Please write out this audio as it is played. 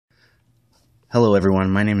Hello everyone,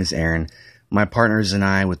 my name is Aaron. My partners and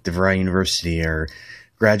I with Devry University are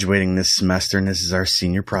graduating this semester, and this is our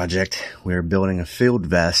senior project. We are building a field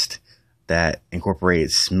vest that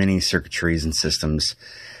incorporates many circuitries and systems.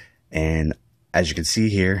 And as you can see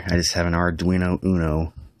here, I just have an Arduino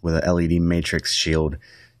Uno with a LED matrix shield.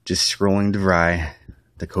 Just scrolling Devry.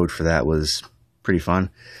 The code for that was pretty fun.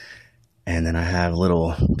 And then I have a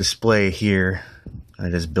little display here I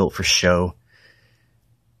just built for show.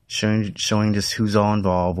 Showing just who's all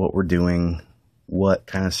involved, what we're doing, what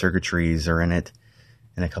kind of circuitries are in it,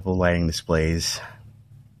 and a couple of lighting displays.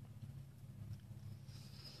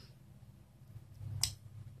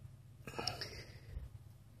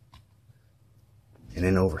 And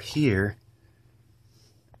then over here,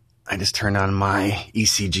 I just turned on my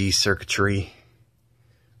ECG circuitry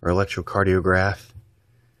or electrocardiograph.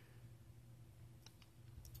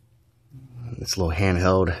 This little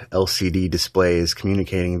handheld LCD display is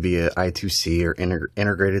communicating via I2C or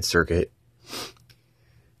integrated circuit.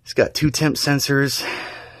 It's got two temp sensors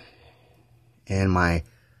and my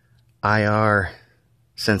IR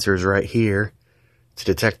sensors right here to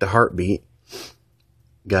detect the heartbeat.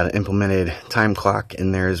 Got an implemented time clock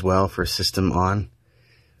in there as well for system on.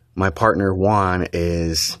 My partner Juan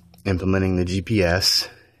is implementing the GPS.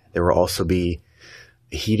 There will also be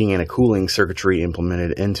a heating and a cooling circuitry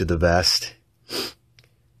implemented into the vest.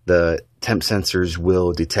 The temp sensors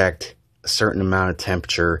will detect a certain amount of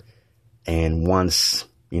temperature, and once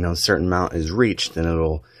a certain amount is reached, then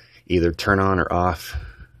it'll either turn on or off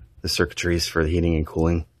the circuitries for the heating and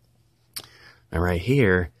cooling. And right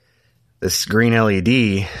here, this green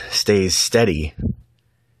LED stays steady,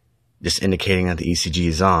 just indicating that the ECG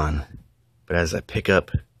is on. But as I pick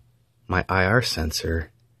up my IR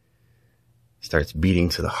sensor, it starts beating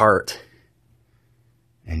to the heart,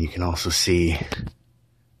 and you can also see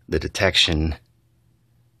the detection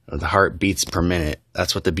of the heart beats per minute.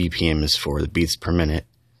 That's what the BPM is for, the beats per minute.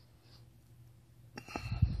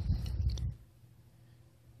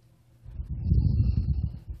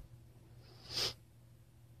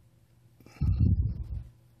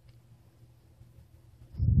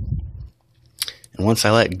 And once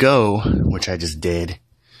I let go, which I just did,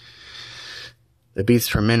 the beats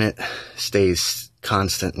per minute stays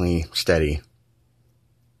constantly steady,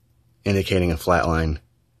 indicating a flat line.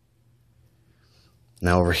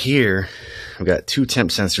 Now over here, I've got two temp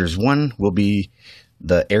sensors. One will be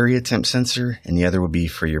the area temp sensor, and the other will be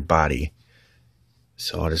for your body.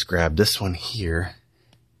 So I'll just grab this one here,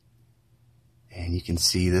 and you can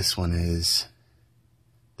see this one is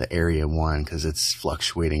the area one because it's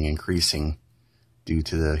fluctuating, increasing due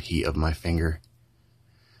to the heat of my finger.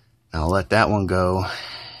 Now I'll let that one go.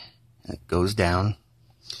 It goes down.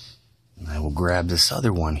 And I will grab this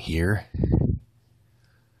other one here.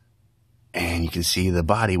 And you can see the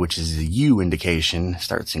body, which is the U indication,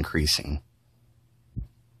 starts increasing.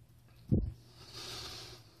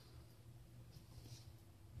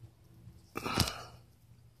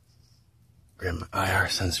 Grab my IR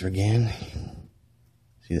sensor again.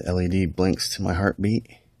 See the LED blinks to my heartbeat.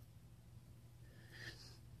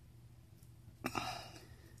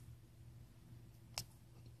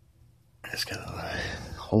 Just gotta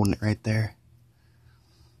holding it right there.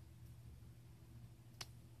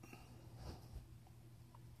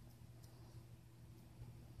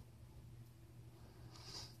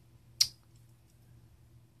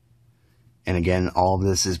 And again, all of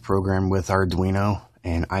this is programmed with Arduino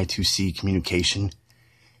and I2C communication.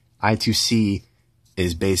 I2C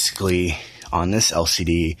is basically on this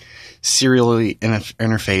LCD serially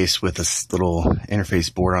interface with this little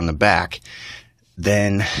interface board on the back.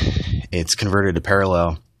 Then it's converted to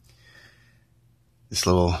parallel. This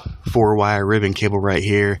little 4-wire ribbon cable right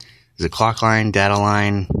here is a clock line, data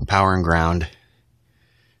line, power and ground.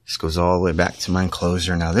 This goes all the way back to my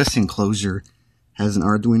enclosure. Now this enclosure has an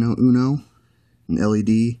Arduino Uno, an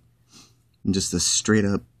LED, and just a straight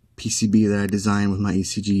up PCB that I designed with my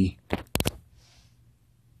ECG.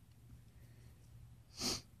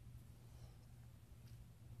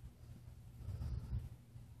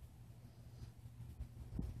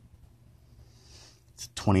 It's a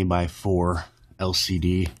 20x4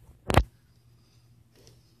 LCD.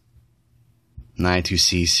 An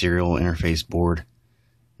I2C serial interface board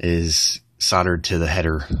is soldered to the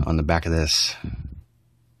header on the back of this.